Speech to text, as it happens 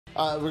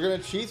We're gonna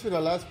cheese with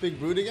our last big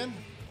brood again,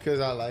 because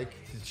I like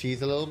to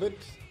cheese a little bit.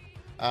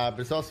 But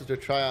it's also to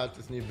try out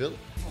this new build.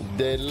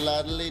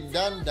 Diddle-daddly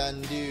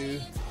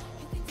dun-dun-doo.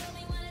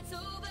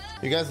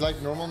 You guys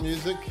like normal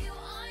music?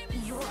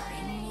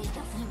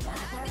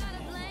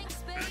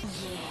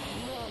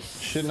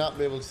 Should not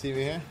be able to see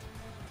me here.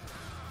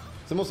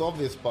 It's the most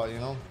obvious spot, you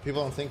know?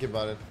 People don't think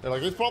about it. They're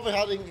like, he's probably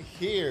hiding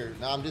here.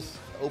 Nah, I'm just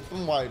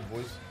open wide,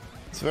 boys.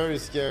 It's very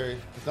scary.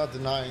 He's not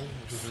denying,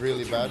 which is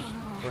really bad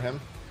for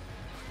him.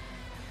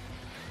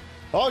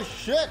 Oh,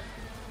 shit!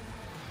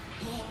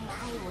 I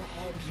will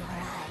have your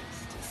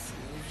eyes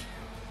deceive.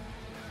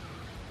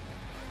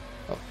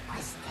 Oh.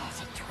 Was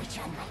that a twitch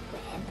on my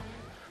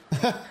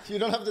web? You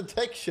don't have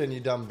detection,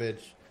 you dumb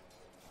bitch.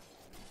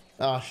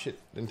 Oh, shit.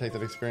 Didn't take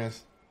that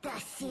experience. The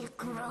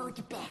Silk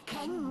Road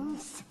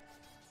beckons.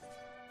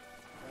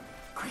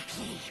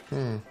 Quickly.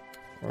 Well,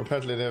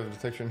 apparently they have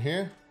detection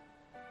here.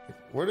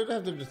 Where did they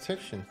have the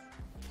detection?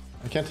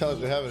 I can't tell if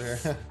they have it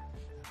here.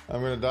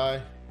 I'm gonna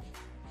die.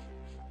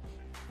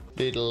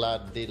 Diddle-la,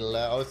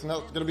 diddle-la. Oh, it's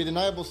not gonna be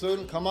deniable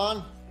soon. Come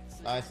on.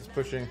 Nice, it's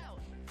pushing.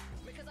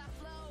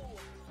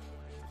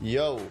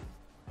 Yo.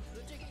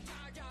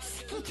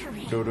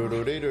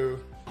 Do-do-do-de-do.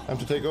 Time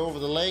to take over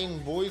the lane,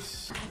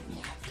 boys.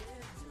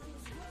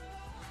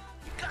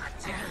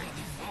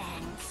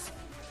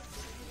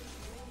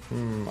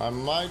 I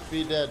might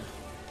be dead.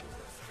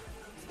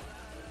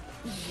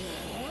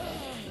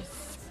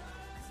 Yes.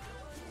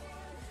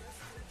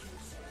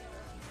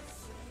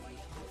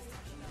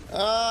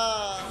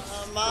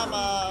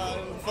 Mama,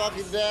 I'm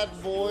fucking dead,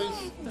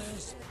 boys.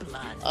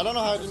 I don't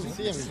know how I didn't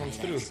see him. He comes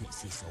through.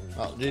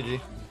 Oh,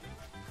 GG.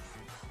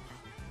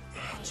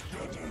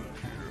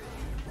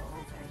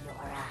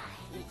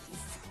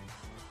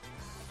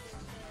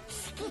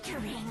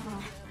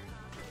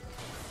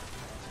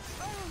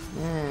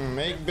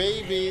 Make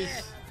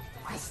babies.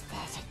 Was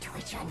that a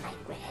twitch on my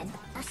web?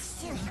 A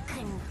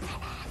silken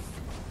path.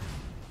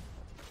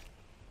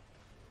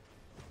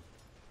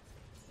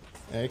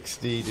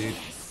 XD, dude.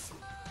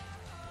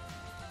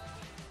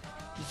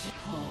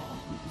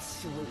 Home,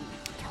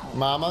 sweet home.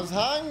 Mama's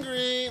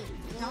hungry.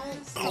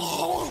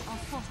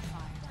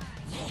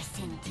 Yes,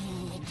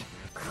 indeed.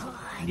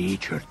 God.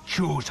 Nature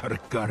chose her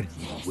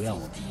guardian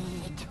well.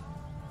 Indeed.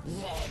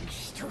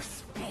 Legs to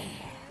spare.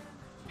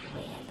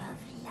 Web of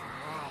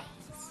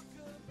lies.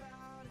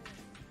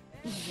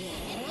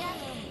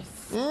 Yes.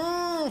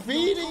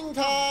 Feeding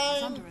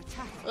time.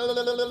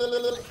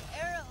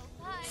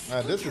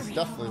 This is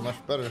definitely much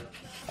better.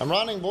 I'm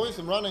running, boys.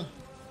 I'm running.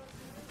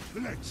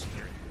 Let's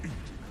eat.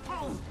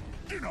 Oh,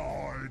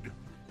 denied.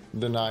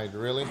 Denied,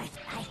 really?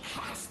 I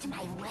cast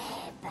my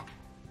web.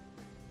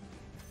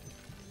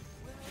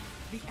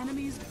 The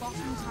enemy's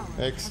bottom tower.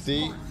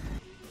 XD.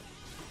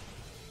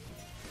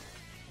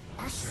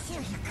 A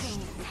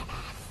silken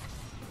path.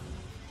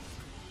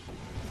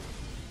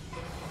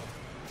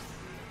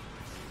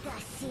 The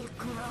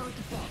Silk Road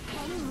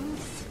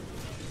beckons.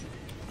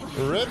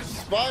 Rip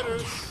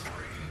spiders.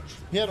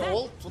 He had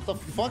ult? What the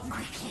fuck?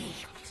 Quickly.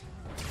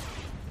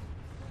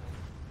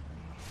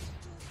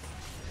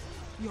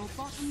 Your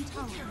bottom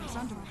tower is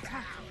under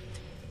attack.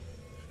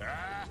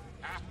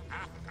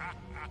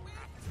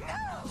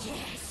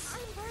 Yes.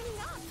 I'm burning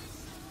up.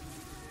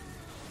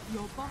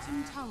 Your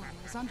bottom tower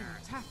is under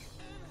attack.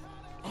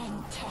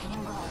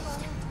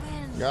 Entangled.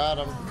 Got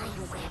him. My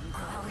web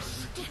grows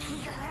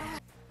stickier.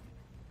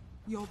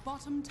 Your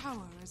bottom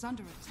tower is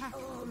under attack.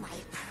 Oh, my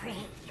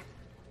prey.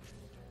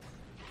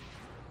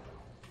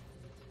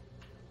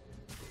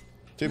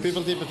 Two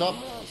people deep at top.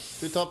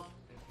 Two top.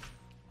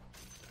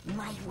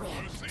 My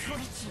web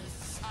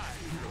twitches.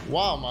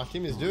 Wow, my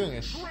team is doing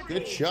it.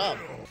 Good job.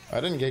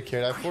 I didn't get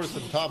carried. I forced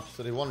the top,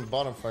 so they won the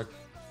bottom fight.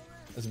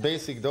 It's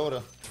basic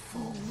Dota.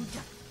 Food.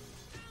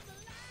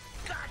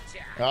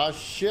 Oh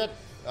shit.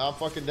 I'm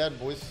fucking dead,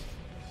 boys.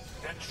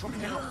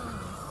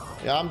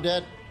 Yeah, I'm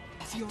dead.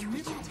 Your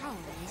middle tower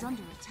is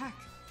under attack.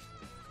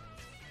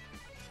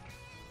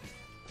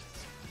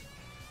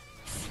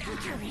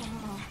 Scattering.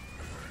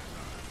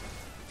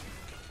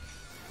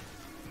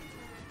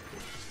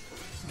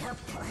 The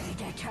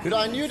predator. Dude,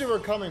 I knew they were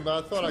coming,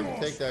 but I thought I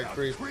could take that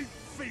creep.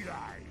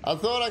 I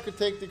thought I could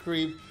take the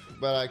creep,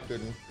 but I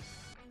couldn't.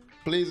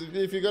 Please,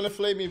 if you're gonna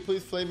flame me,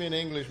 please flame me in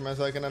English, man,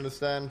 so I can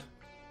understand.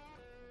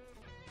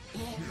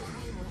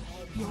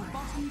 Your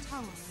bottom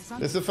tower is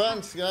under It's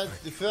defense, guys.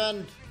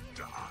 Defend.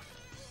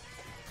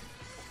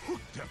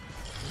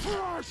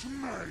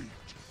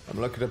 I'm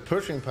looking at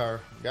pushing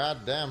power.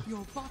 God damn.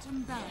 Your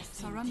bottom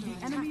barracks are under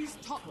the enemy's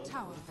top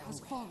tower has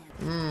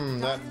fallen.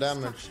 That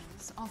damage.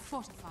 Structures are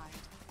fortified.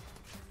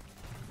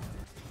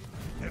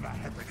 Never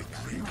happened to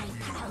creep. My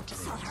proud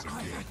solar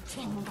color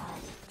tingle,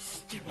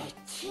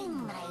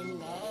 stretching my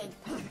leg.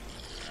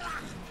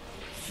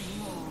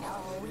 Feeling no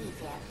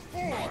evil, my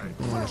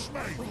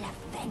will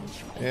avenge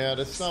me. Yeah,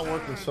 that's not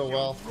working so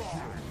well.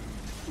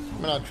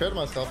 I mean, I tried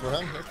myself for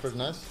him. That's pretty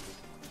nice.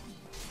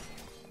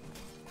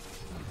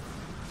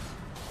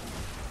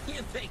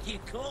 You think you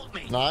caught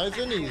me? Nice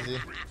and easy.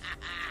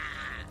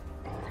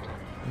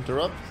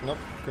 Interrupt. Nope,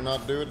 could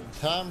not do it at the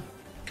time.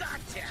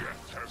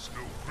 Death has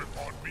no grip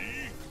on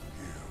me.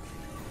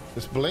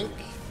 Just blink.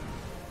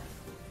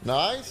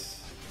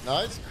 Nice.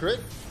 Nice crit.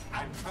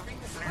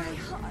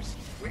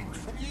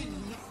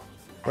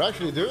 We're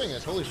actually doing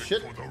it. Holy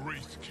shit. For the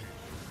Wraith King.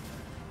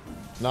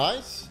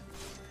 Nice.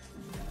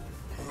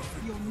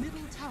 Your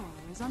middle tower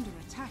is under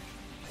attack.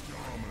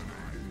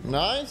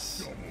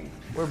 Nice.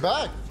 We're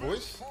back,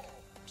 boys.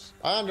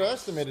 I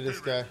underestimated this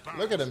guy.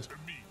 Look at him. To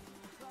me.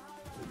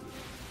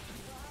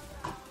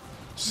 Your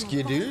bottom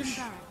Skidoosh.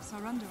 barracks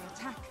are under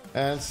attack.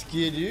 And Your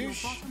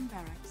skidoosh. bottom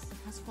barracks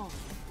has fallen.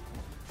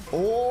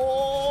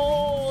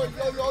 Oh,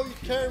 yo, you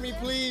carry me,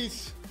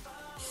 please.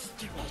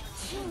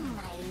 Stretching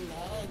my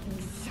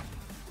legs.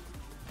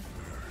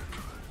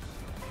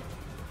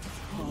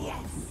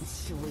 Yes,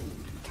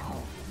 sweet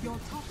home. Your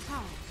top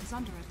tower is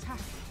under attack.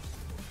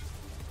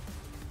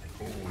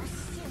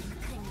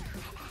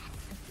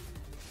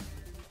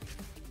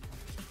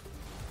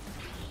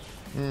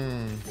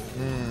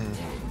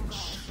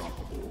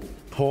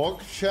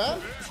 Pork chop.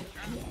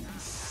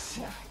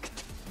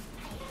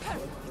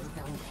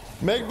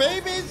 Make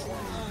babies.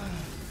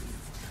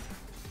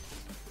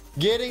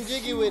 Getting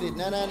jiggy with it.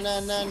 Na na na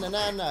na na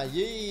na na.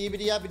 Yee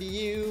yibbity yappity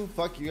you.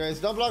 Fuck you guys.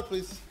 Don't block,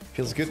 please.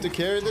 Feels good to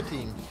carry the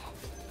team.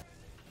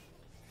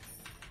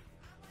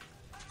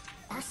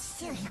 A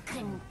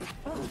silken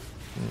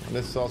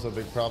This is also a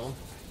big problem.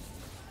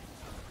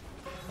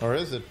 Or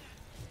is it?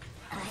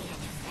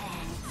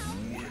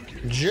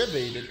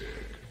 Jibbated.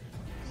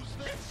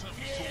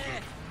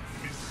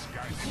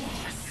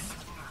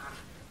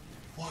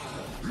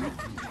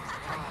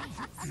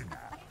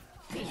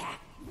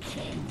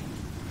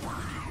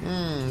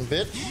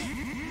 Bitch.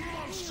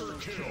 Monster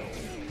kill.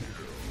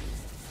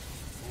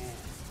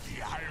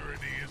 The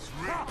irony is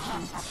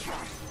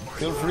rich.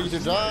 Feel free to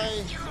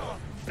die.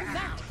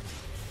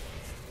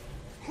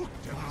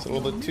 It's a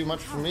little bit too much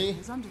for me.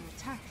 Is under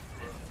attack.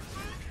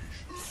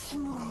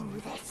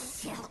 smooth as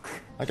silk.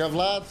 I got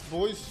lads,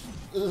 boys.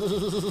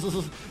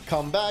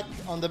 Come back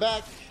on the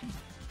back.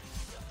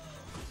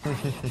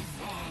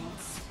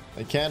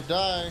 I can't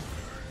die.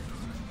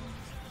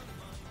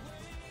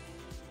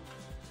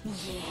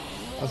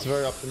 That's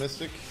very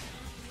optimistic.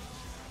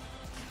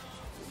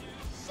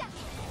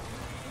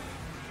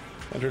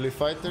 Can't really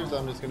fight there, so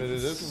I'm just gonna do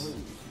this.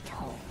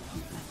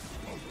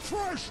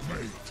 Fresh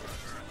meat.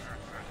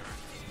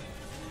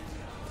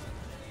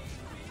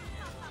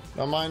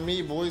 Don't mind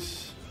me,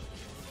 boys.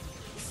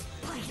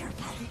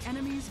 The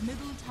enemy's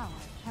middle tower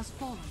has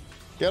fallen.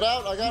 Get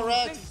out! I got Your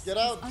racks! base Get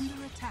is out! under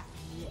attack.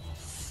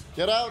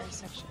 Get out!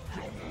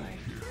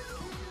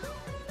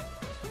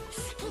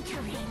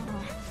 Skittering.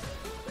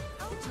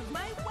 Out of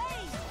my way.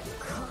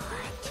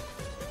 Caught.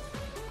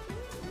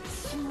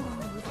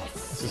 Smooth as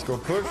Let's just go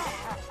push.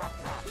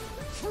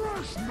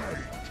 Fresh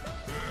meat.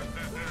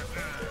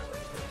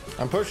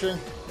 I'm pushing.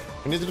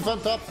 We need to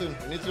defend top soon.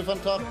 We need to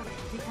defend top. The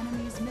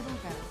enemy's middle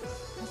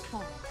barracks has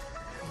fallen.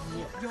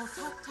 Your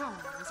top tower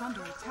is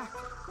under attack.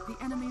 The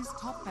enemy's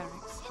top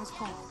barracks has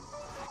fallen.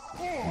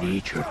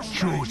 Nature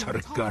chose her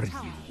Your top guardian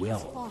tower has well.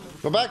 fallen.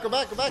 Go back, go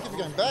back, go back if you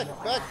can. Back,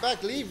 back,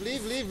 back. Leave,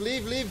 leave, leave,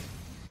 leave, leave.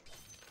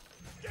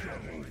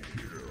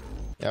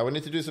 Yeah, we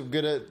need to do some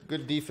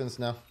good defense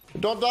now.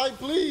 Don't die,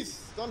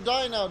 please. Don't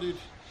die now, dude.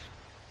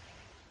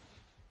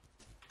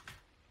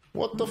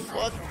 What the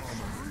fuck?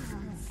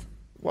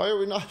 Why are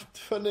we not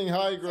defending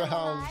high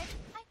ground?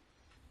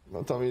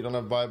 Don't tell me you don't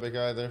have buyback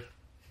either.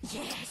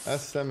 yes.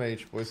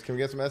 SMH, boys. Can we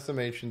get some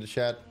SMH in the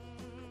chat?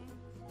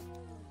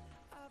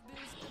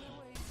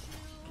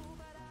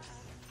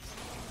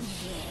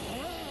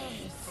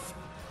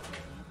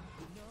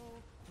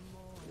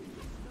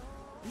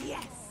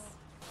 Yes.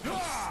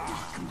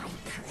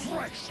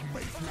 Fresh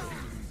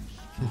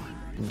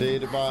meat.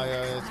 Data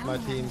buyer, it's my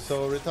team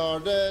so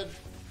retarded.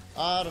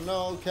 I don't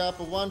know,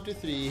 Kappa 1, 2,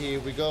 3, here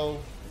we go.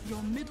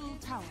 Your middle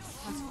tower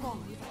has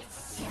fallen.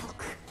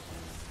 Silk.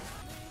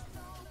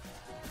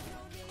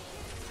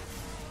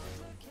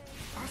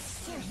 A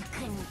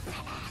silken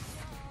path.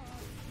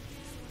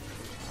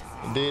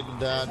 Did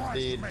that,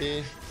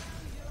 did.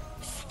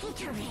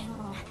 Skittering.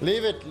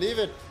 Leave it, leave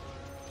it.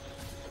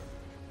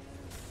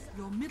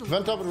 Your middle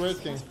Defend top of the barracks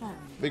Wraith King. has fallen.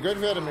 Be great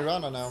if we had a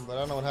Mirana now, but I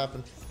don't know what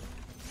happened.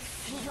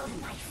 Feel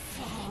my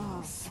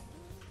fangs.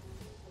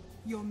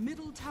 Your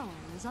middle tower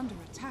is under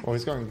attack. Oh,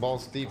 he's going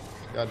balls deep.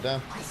 God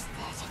damn. Was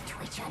that a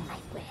twitch on my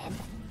web?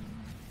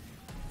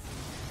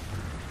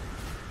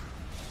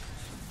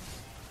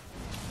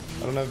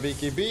 I don't have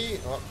BKB.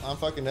 Oh, I'm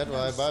fucking dead.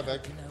 Well, I buy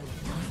back.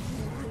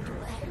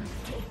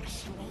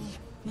 Takes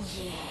me.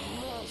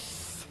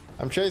 Yes.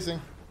 I'm chasing.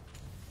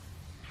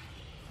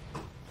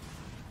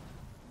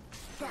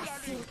 The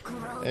silk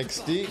road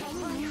XD.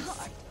 beckons.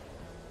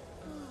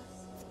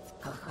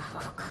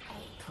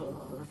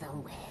 Pull the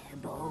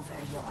web over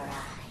your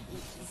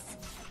eyes.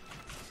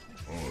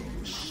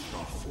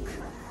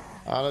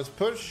 Let's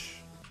push.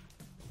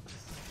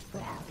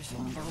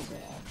 Browsing the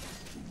web.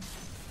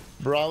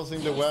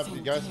 Browsing the web.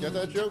 You guys get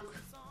that joke?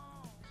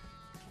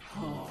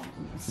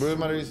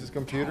 Broodmother uses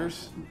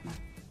computers.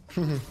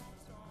 The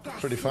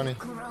Pretty funny.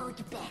 silk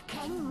road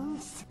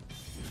beckons.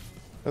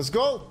 Let's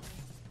go.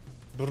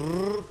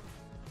 Brrr.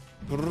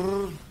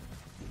 Brrr.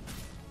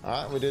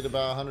 Alright, we did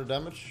about 100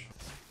 damage.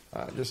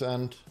 Alright, just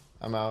end.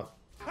 I'm out.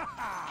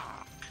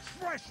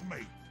 Fresh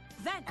meat.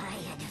 I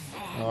advance.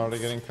 Oh, are they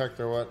getting cucked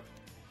or what?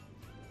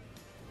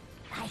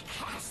 I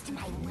cast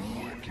my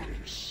will.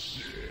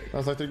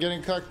 Sounds like they're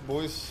getting cucked,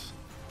 boys.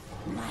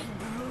 My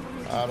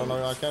brood. I don't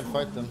know, I can't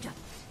fight them.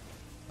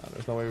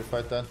 There's no way we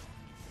fight that.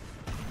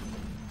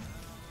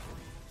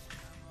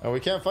 Oh, we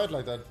can't fight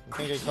like that. We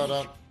can't get caught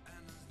out.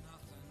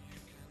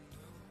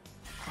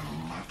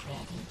 I'm not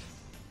ready.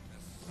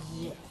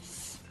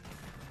 Yes.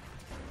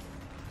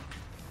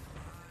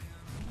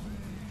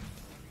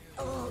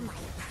 Oh, my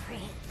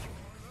prey.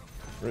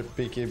 Rip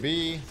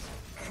PKB.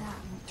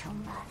 Come to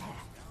mother.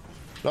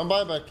 Don't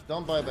buy back.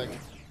 Don't buy back.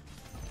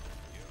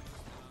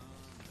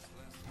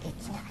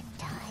 It's not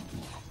time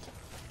yet.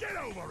 Get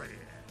over here.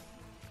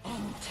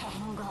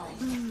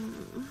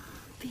 Entangled.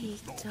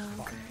 Big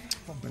dogger.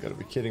 You gotta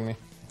be kidding me.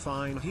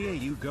 Fine, here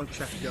you go,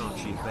 check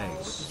Darcy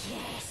base.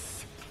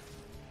 Yes.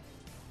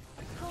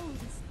 Cold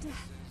as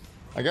death.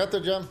 I got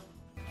the gem.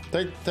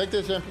 Take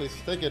this gem, please.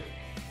 Take it.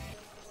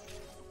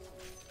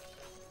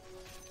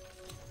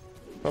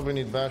 Probably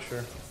need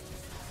Basher.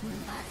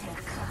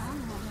 Mother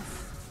comes.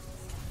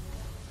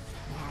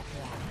 Not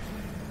yet.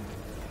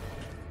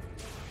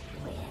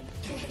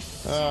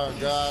 With Oh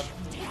god.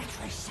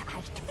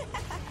 patricide.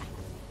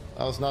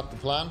 That was not the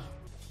plan.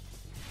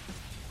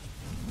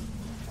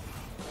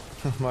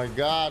 Oh my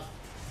god.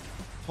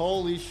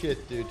 Holy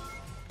shit, dude.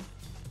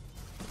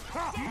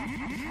 I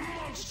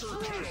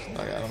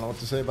don't know what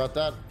to say about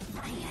that.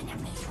 My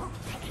enemies will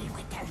pay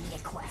with their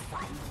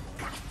liquefied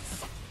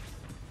guts.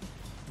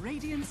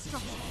 Radiant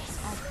structures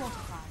are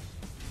fortified.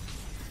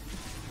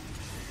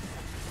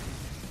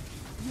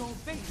 Your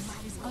base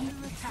is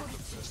under attack.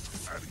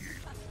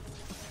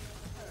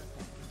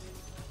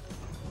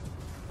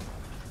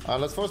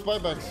 Let's force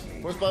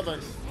buybacks. Force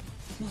buybacks.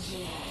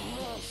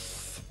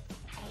 Yes.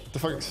 What the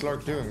fuck is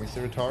Slark doing? Is he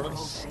retarded?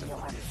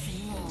 You're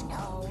feeling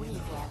no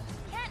evil.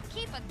 Can't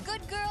keep a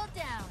good girl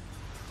down.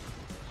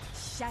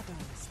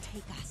 Shadows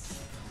take us.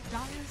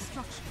 Dire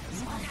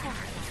structures are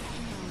fortified.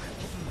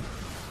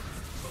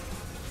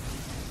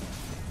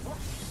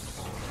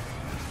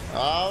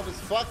 Oh, this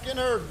fucking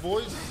hurt,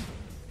 boys.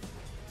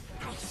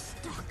 I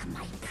stalk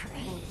my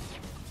prey.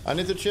 I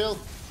need to chill.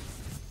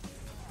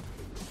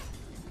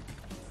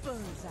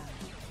 Bullseye.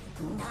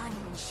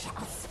 None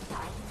shall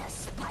spy the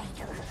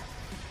spider.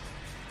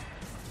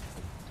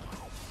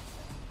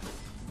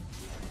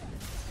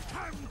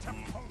 Time to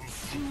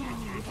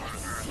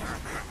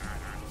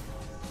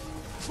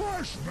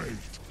fresh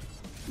meat.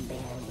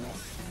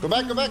 Go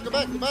back, go back, go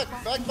back, go back.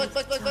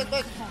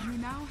 Back. You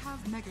now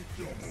have mega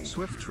cubes.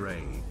 Swift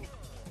raid.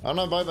 I'm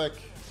not buyback.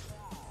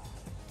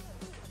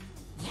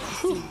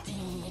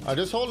 I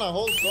just hold now,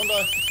 hold, don't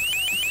die.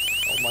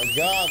 Oh my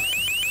god.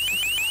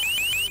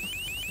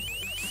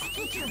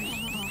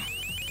 Skittering.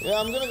 Yeah,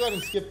 I'm gonna go ahead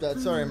and skip that.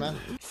 Sorry, man.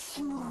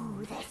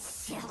 Smooth as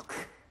silk.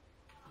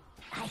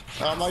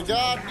 Oh my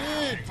god,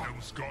 dude. I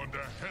was gone to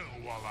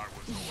hell while I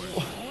was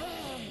away.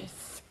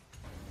 Yes.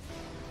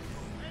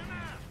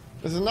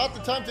 This is not the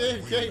time to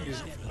AFK, dude.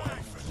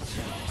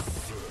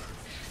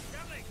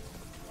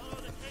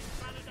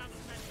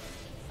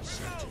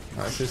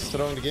 Alright, so he's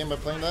throwing the game by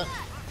playing that.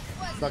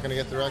 He's not gonna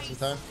get the racks in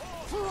time.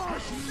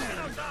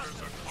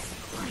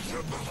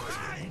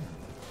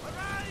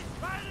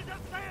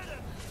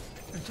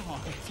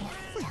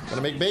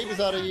 Gonna make babies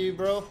out of you,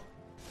 bro.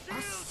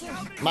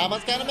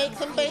 Mama's gonna make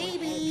some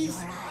babies.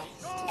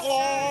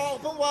 Oh,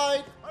 open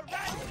wide.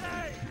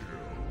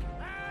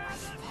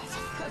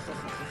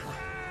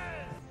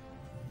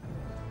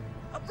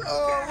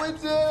 Oh, we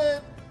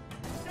did.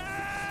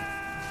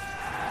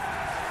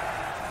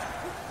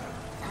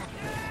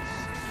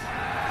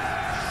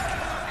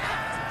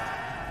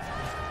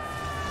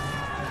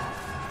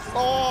 Oh,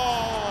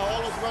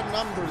 all those red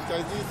numbers,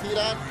 guys. Do you see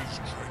that?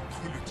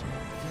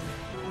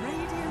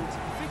 Radiant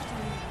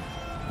victory.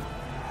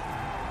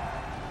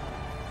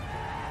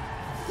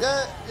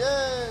 Yeah,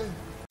 yeah.